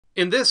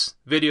In this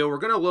video, we're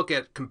going to look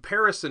at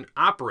comparison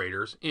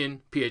operators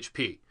in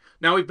PHP.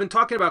 Now, we've been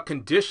talking about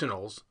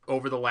conditionals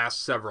over the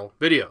last several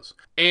videos,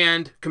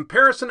 and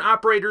comparison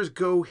operators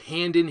go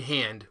hand in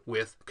hand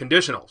with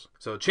conditionals.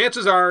 So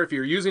chances are, if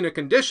you're using a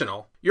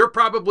conditional, you're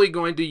probably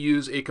going to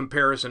use a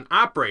comparison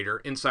operator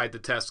inside the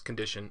test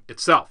condition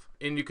itself.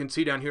 And you can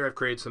see down here I've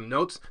created some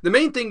notes. The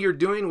main thing you're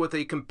doing with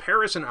a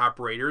comparison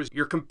operator is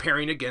you're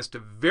comparing against a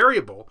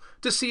variable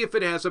to see if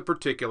it has a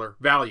particular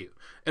value.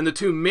 And the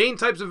two main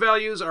types of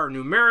values are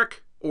numeric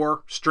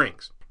or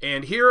strings.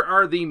 And here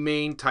are the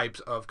main types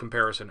of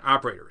comparison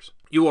operators.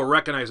 You will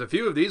recognize a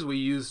few of these. We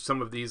used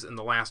some of these in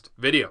the last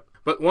video.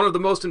 But one of the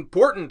most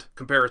important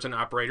comparison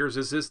operators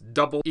is this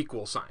double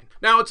equal sign.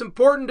 Now, it's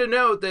important to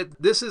note that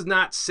this is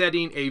not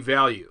setting a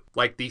value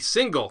like the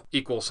single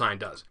equal sign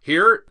does.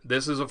 Here,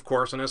 this is of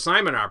course an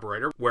assignment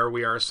operator where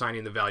we are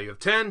assigning the value of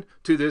 10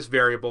 to this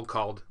variable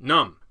called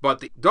num. But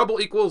the double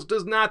equals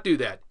does not do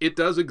that. It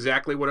does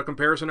exactly what a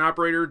comparison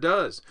operator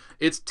does.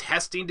 It's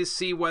testing to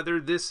see whether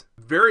this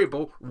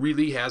variable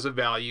really has a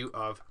value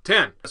of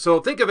 10. So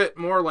think of it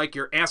more like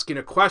you're asking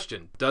a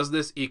question. Does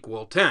this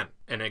equal 10?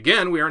 And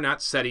again, we are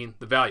not setting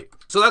the value.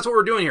 So that's what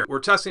we're doing here. We're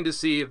testing to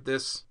see if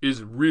this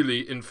is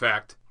really, in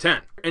fact,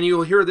 10. And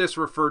you'll hear this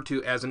referred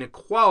to as an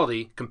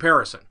equality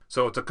comparison.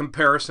 So it's a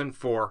comparison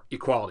for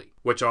equality,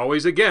 which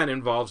always, again,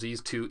 involves these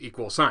two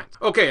equal signs.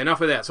 Okay,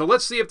 enough of that. So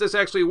let's see if this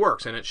actually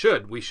works. And it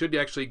should. We should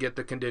actually get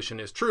the condition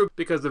is true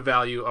because the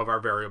value of our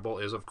variable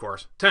is, of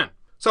course, 10.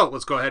 So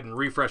let's go ahead and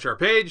refresh our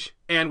page,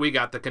 and we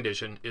got the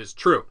condition is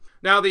true.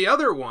 Now the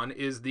other one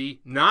is the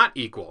not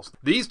equals.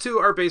 These two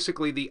are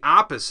basically the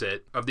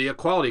opposite of the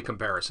equality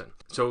comparison.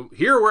 So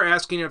here we're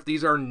asking if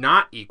these are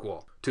not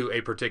equal to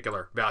a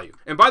particular value.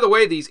 And by the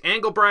way, these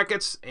angle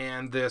brackets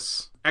and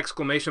this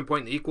exclamation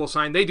point and the equal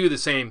sign, they do the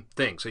same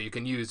thing. So you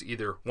can use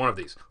either one of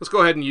these. Let's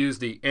go ahead and use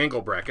the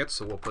angle brackets.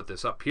 So we'll put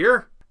this up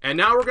here. And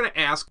now we're going to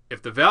ask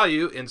if the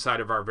value inside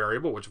of our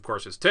variable, which of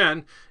course is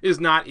 10, is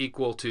not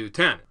equal to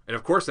 10. And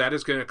of course that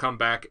is going to come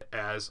back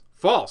as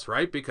false,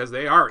 right? Because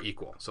they are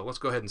equal. So let's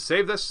go ahead and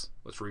save this.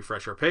 Let's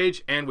refresh our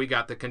page, and we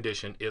got the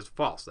condition is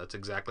false. That's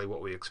exactly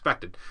what we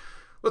expected.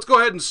 Let's go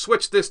ahead and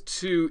switch this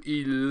to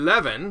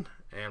 11,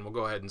 and we'll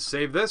go ahead and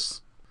save this.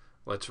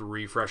 Let's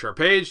refresh our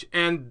page,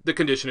 and the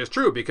condition is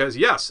true because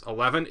yes,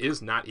 11 is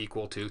not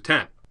equal to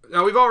 10.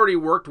 Now we've already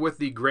worked with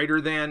the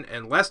greater than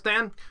and less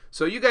than,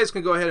 so you guys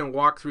can go ahead and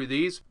walk through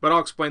these, but I'll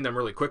explain them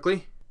really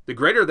quickly. The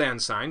greater than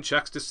sign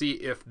checks to see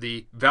if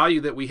the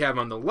value that we have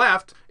on the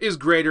left is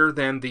greater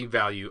than the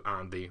value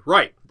on the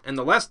right. And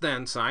the less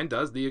than sign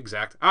does the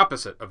exact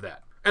opposite of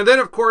that. And then,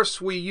 of course,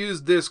 we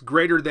used this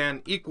greater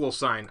than equal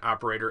sign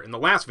operator in the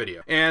last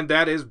video. And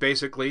that is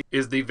basically,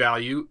 is the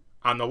value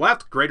on the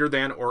left greater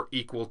than or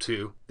equal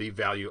to the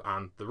value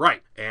on the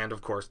right? And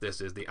of course,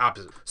 this is the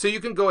opposite. So you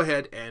can go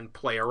ahead and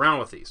play around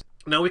with these.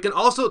 Now we can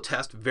also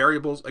test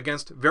variables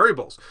against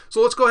variables.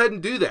 So let's go ahead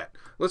and do that.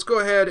 Let's go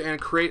ahead and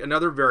create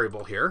another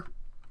variable here.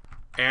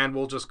 And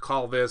we'll just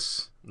call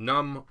this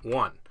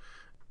num1.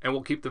 And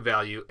we'll keep the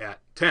value at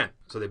 10.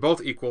 So they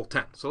both equal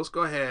 10. So let's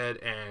go ahead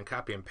and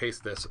copy and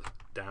paste this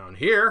down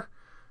here.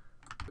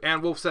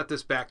 And we'll set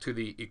this back to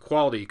the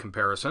equality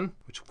comparison,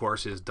 which of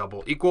course is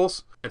double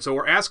equals. And so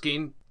we're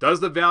asking, does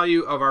the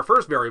value of our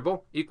first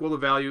variable equal the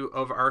value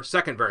of our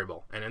second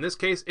variable? And in this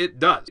case, it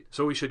does.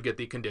 So we should get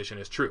the condition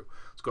is true.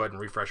 Let's go ahead and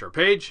refresh our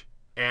page,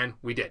 and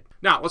we did.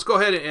 Now let's go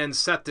ahead and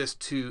set this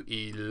to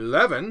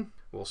 11.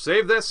 We'll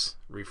save this,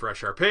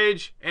 refresh our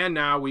page, and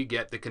now we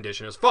get the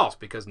condition is false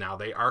because now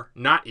they are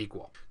not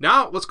equal.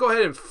 Now let's go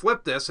ahead and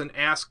flip this and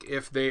ask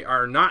if they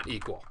are not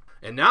equal.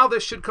 And now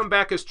this should come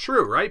back as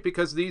true, right?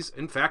 Because these,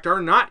 in fact,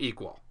 are not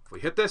equal. If we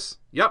hit this,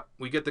 yep,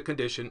 we get the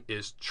condition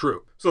is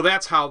true. So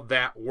that's how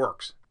that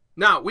works.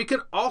 Now, we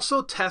can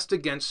also test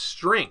against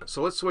string.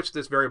 So let's switch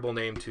this variable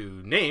name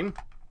to name.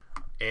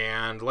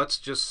 And let's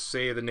just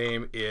say the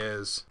name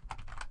is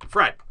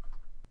Fred.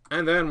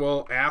 And then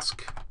we'll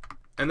ask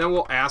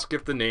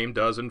if the name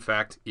does, in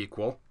fact,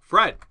 equal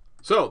Fred.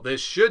 So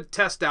this should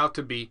test out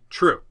to be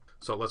true.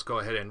 So let's go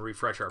ahead and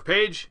refresh our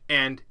page,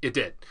 and it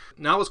did.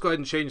 Now let's go ahead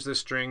and change this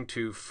string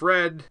to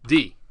Fred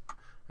D.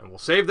 And we'll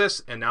save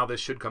this, and now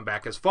this should come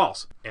back as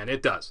false, and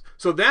it does.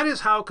 So that is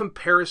how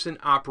comparison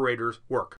operators work.